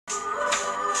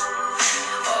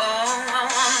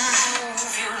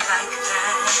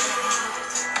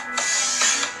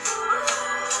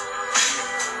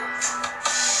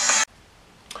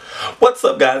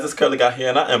What's up, guys? It's Curly Guy here,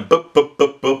 and I am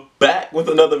back with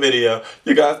another video.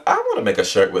 You guys, I want to make a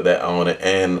shirt with that on it,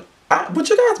 and would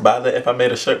you guys buy that if I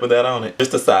made a shirt with that on it?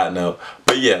 Just a side note.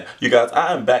 But yeah, you guys,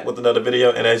 I am back with another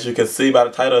video, and as you can see by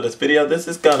the title of this video, this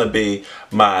is gonna be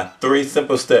my 3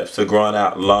 simple steps to growing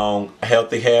out long,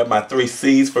 healthy hair. My 3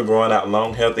 C's for growing out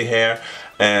long, healthy hair.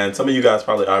 And some of you guys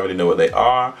probably already know what they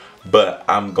are, but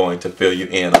I'm going to fill you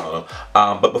in on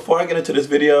them. But before I get into this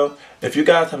video, if you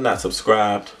guys have not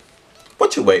subscribed,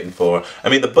 what you waiting for? I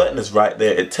mean, the button is right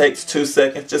there. It takes 2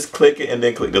 seconds. Just click it and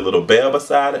then click the little bell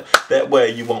beside it. That way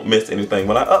you won't miss anything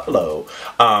when I upload.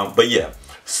 But yeah,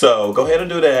 so go ahead and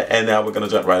do that, and now we're going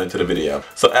to jump right into the video.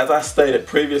 So as I stated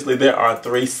previously, there are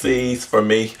 3 C's for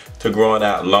me to growing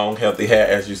out long, healthy hair.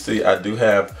 As you see, I do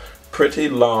have pretty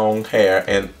long hair,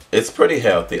 and it's pretty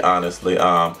healthy, honestly.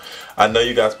 I know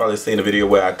you guys probably seen a video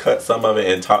where I cut some of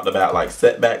it and talked about like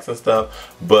setbacks and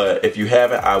stuff, but if you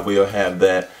haven't, I will have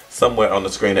that somewhere on the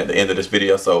screen at the end of this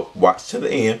video, so watch to the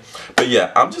end. But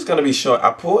yeah, I'm just gonna be showing,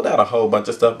 I pulled out a whole bunch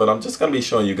of stuff, but I'm just gonna be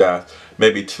showing you guys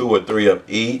maybe 2 or 3 of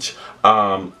each.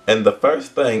 And the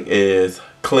first thing is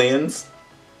cleanse.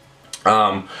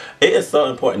 It is so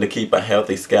important to keep a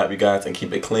healthy scalp, you guys, and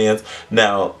keep it cleansed.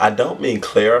 Now, I don't mean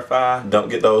clarify. Don't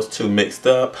get those 2 mixed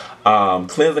up.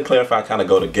 Cleanse and clarify kind of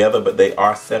go together, but they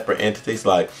are separate entities.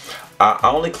 Like, I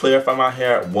only clarify my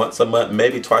hair once a month,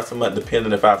 maybe twice a month,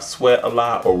 depending if I've sweat a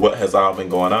lot or what has all been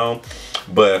going on.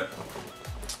 But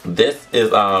this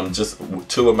is just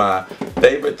 2 of my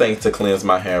favorite things to cleanse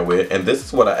my hair with, and this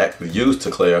is what I actually use to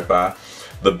clarify.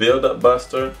 The Build-Up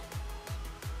Buster.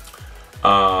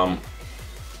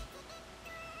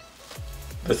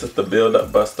 This is the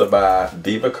Build-Up Buster by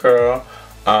Diva Curl,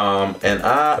 and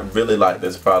I really like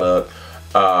this product.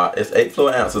 It's 8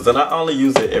 fluid ounces, and I only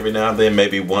use it every now and then,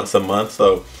 maybe once a month.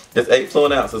 So it's 8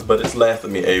 fluid ounces, but it's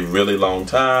lasted me a really long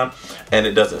time, and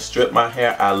it doesn't strip my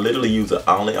hair. I literally use it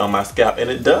only on my scalp, and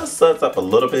it does suds up a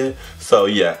little bit. So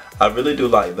yeah, I really do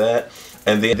like that.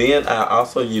 And then I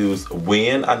also use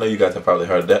Wind. I know you guys have probably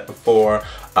heard of that before.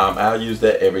 I'll use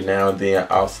that every now and then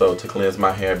also to cleanse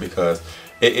my hair, because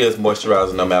it is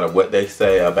moisturizing no matter what they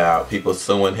say about people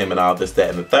suing him and all this,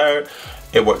 that, and the third.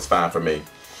 It works fine for me.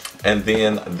 And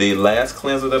then the last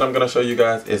cleanser that I'm going to show you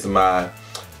guys is my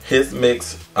His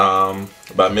Mix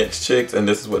by Mixed Chicks, and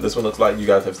this is what this one looks like. You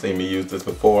guys have seen me use this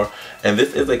before, and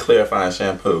this is a clarifying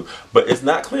shampoo, but it's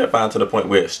not clarifying to the point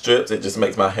where it strips. It just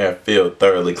makes my hair feel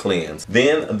thoroughly cleansed.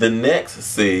 Then the next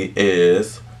C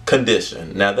is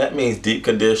condition. Now that means deep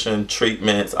condition,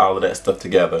 treatments, all of that stuff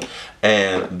together.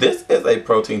 And this is a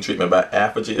protein treatment by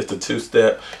Vanity. It's the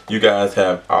 2-step. You guys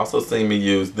have also seen me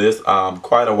use this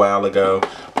quite a while ago.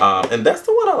 And that's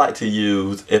the one I like to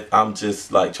use if I'm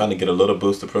just like trying to get a little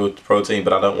boost of protein,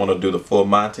 but I don't want to do the full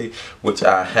Monty, which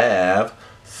I have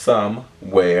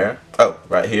somewhere. Oh,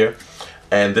 right here.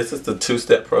 And this is the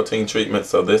 2-step protein treatment.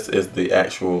 So this is the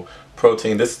actual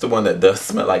protein. This is the one that does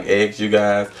smell like eggs, you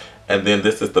guys. And then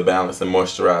this is the balance and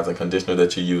moisturizing conditioner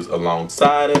that you use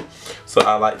alongside it. So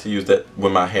I like to use that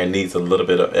when my hair needs a little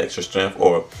bit of extra strength,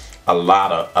 or a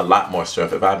lot more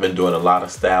strength if I've been doing a lot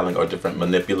of styling or different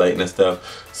manipulating and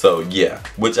stuff. So yeah,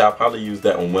 which I'll probably use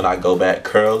that one when I go back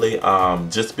curly,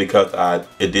 just because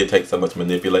it did take so much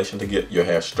manipulation to get your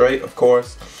hair straight, of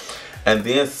course. And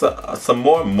then some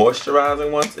more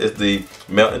moisturizing ones is the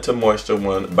Melt Into Moisture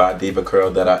one by Diva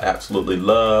Curl that I absolutely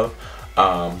love.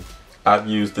 I've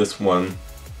used this one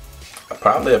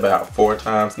probably about 4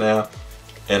 times now,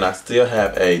 and I still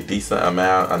have a decent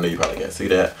amount. I know you probably can't see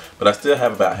that, but I still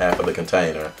have about half of the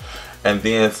container. And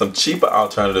then some cheaper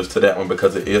alternatives to that one,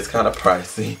 because it is kind of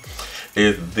pricey,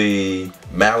 is the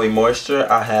Maui Moisture.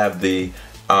 I have the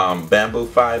bamboo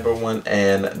fiber one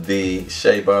and the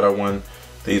shea butter one.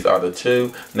 These are the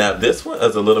 2. Now this one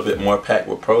is a little bit more packed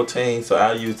with protein, so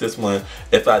I'll use this one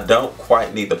if I don't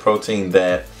quite need the protein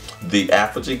that the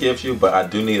Vanity gives you, but I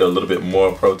do need a little bit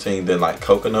more protein than like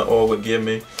coconut oil would give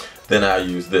me. Then I'll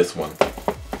use this one.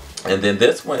 And then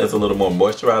this one is a little more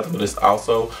moisturizing, but it's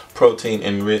also protein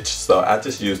enriched, so I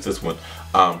just use this one.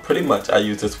 Pretty much I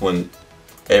use this one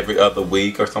every other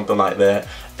week or something like that,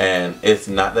 and it's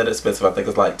not that expensive. I think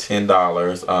it's like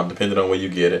 $10 depending on where you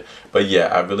get it. But yeah,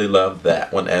 I really love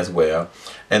that one as well.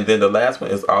 And then the last one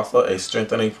is also a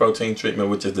strengthening protein treatment,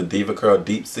 which is the Diva Curl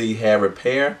Deep Sea Hair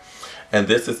Repair. And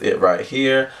this is it right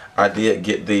here. I did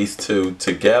get these 2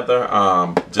 together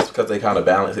just because they kind of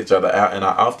balance each other out, and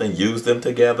I often use them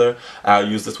together. I'll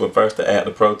use this one first to add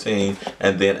the protein,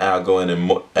 and then I'll go in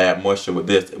and add moisture with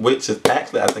this, which is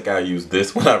actually, I think I'll use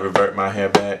this when I revert my hair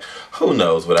back. Who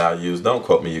knows what I'll use? Don't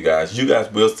quote me, you guys. You guys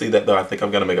will see that though. I think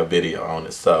I'm going to make a video on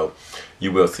it, so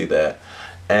you will see that.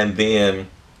 And then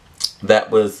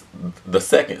That was the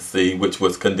second C, which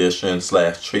was condition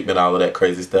 / treatment, all of that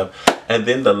crazy stuff. And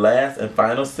then the last and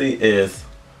final C is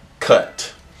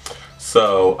cut.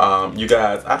 So you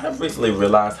guys, I have recently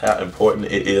realized how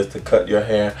important it is to cut your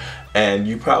hair, and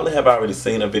you probably have already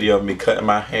seen a video of me cutting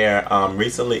my hair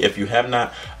recently. If you have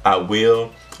not, I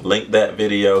will link that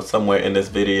video somewhere in this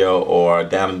video or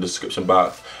down in the description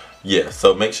box. Yeah,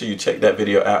 so make sure you check that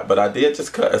video out. But I did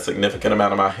just cut a significant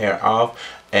amount of my hair off,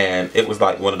 and it was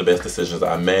like one of the best decisions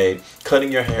I made.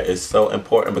 Cutting your hair is so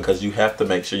important because you have to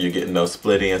make sure you're getting those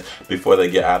split ends before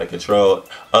they get out of control.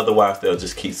 Otherwise, they'll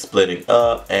just keep splitting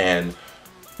up and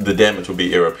the damage will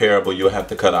be irreparable. You'll have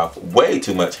to cut off way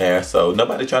too much hair. So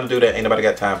nobody trying to do that. Ain't nobody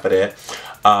got time for that.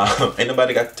 Ain't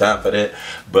nobody got time for that.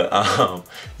 But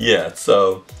yeah,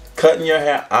 so cutting your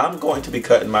hair, I'm going to be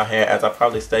cutting my hair, as I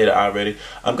probably stated already.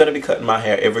 I'm going to be cutting my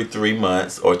hair every 3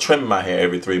 months, or trimming my hair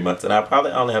every 3 months, and I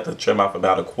probably only have to trim off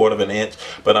about 1/4 of an inch,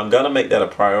 but I'm going to make that a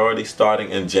priority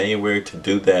starting in January to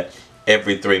do that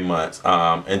every 3 months,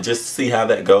 and just see how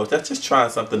that goes. That's just trying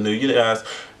something new. You guys,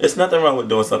 there's nothing wrong with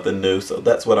doing something new, so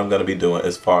that's what I'm going to be doing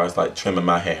as far as like trimming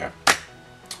my hair.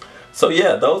 So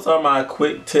yeah, those are my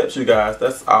quick tips, you guys.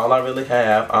 That's all I really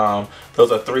have.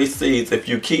 Those are 3 C's. If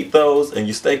you keep those and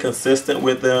you stay consistent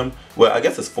with them, well, I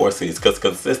guess it's 4 C's because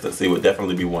consistency would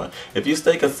definitely be one. If you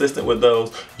stay consistent with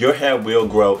those, your hair will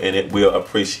grow and it will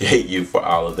appreciate you for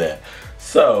all of that.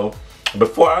 So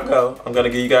before I go, I'm going to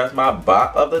give you guys my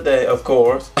bop of the day, of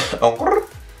course.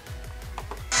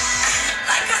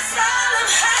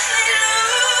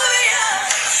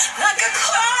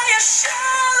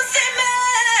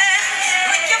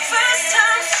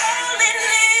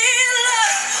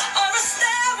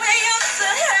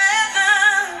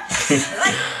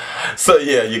 So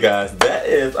yeah, you guys, that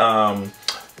is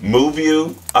Move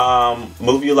You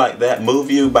Like That.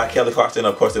 Move You by Kelly Clarkson.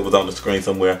 Of course, it was on the screen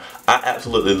somewhere. I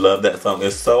absolutely love that song.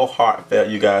 It's so heartfelt,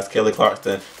 you guys. Kelly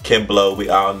Clarkson can blow. We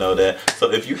all know that.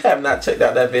 So if you have not checked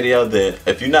out that video, then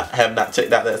if you have not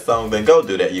checked out that song, then go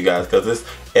do that, you guys, because it's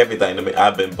everything to me.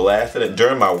 I've been blasting it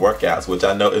during my workouts, which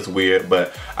I know is weird,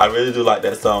 but I really do like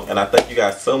that song. And I thank you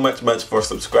guys so much for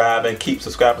subscribing. Keep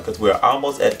subscribing because we're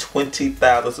almost at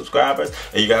 20,000 subscribers,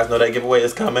 and you guys know that giveaway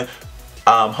is coming.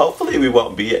 Hopefully we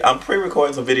won't be. I'm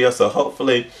pre-recording some videos, so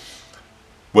hopefully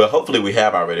we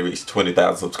have already reached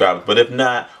 20,000 subscribers. But if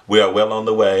not, we are well on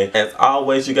the way. As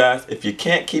always, you guys, if you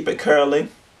can't keep it curly,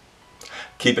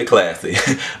 keep it classy.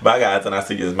 Bye guys, and I'll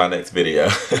see you in my next video.